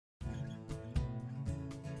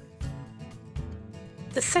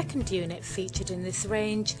The second unit featured in this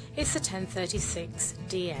range is the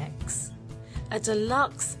 1036DX, a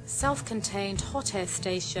deluxe self-contained hot air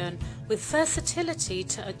station with versatility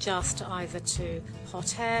to adjust either to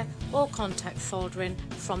hot air or contact soldering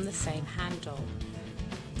from the same handle.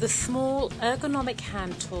 The small ergonomic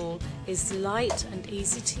hand tool is light and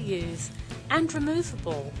easy to use and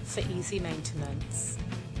removable for easy maintenance.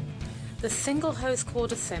 The single hose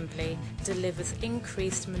cord assembly delivers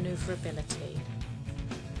increased maneuverability.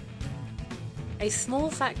 A small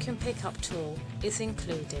vacuum pickup tool is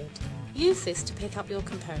included. Use this to pick up your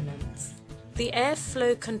components. The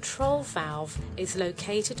airflow control valve is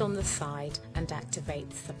located on the side and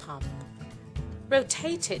activates the pump.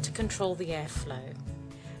 Rotate it to control the airflow.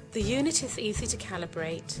 The unit is easy to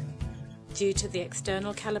calibrate due to the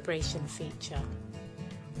external calibration feature.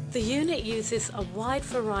 The unit uses a wide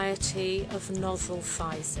variety of nozzle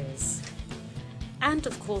sizes, and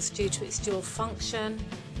of course, due to its dual function,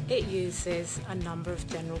 it uses a number of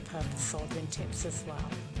general purpose soldering tips as well.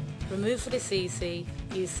 Removal is easy.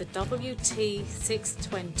 Use the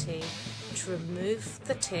WT620 to remove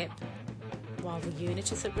the tip while the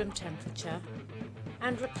unit is at room temperature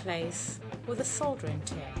and replace with a soldering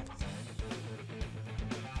tip.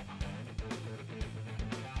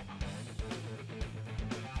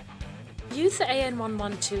 Use the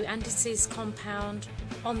AN112 anti-seize compound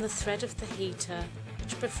on the thread of the heater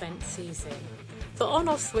to prevent seizing. The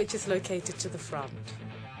on-off switch is located to the front.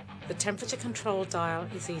 The temperature control dial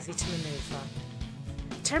is easy to maneuver.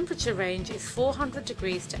 Temperature range is 400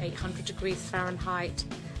 degrees to 800 degrees Fahrenheit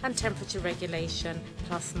and temperature regulation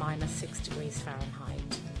plus minus 6 degrees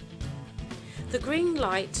Fahrenheit. The green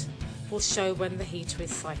light will show when the heater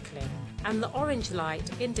is cycling, and the orange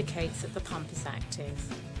light indicates that the pump is active.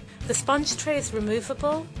 The sponge tray is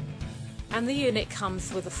removable and the unit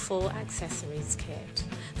comes with a full accessories kit.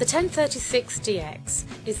 The 1036DX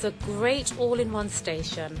is a great all-in-one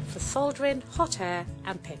station for soldering, hot air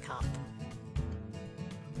and pickup.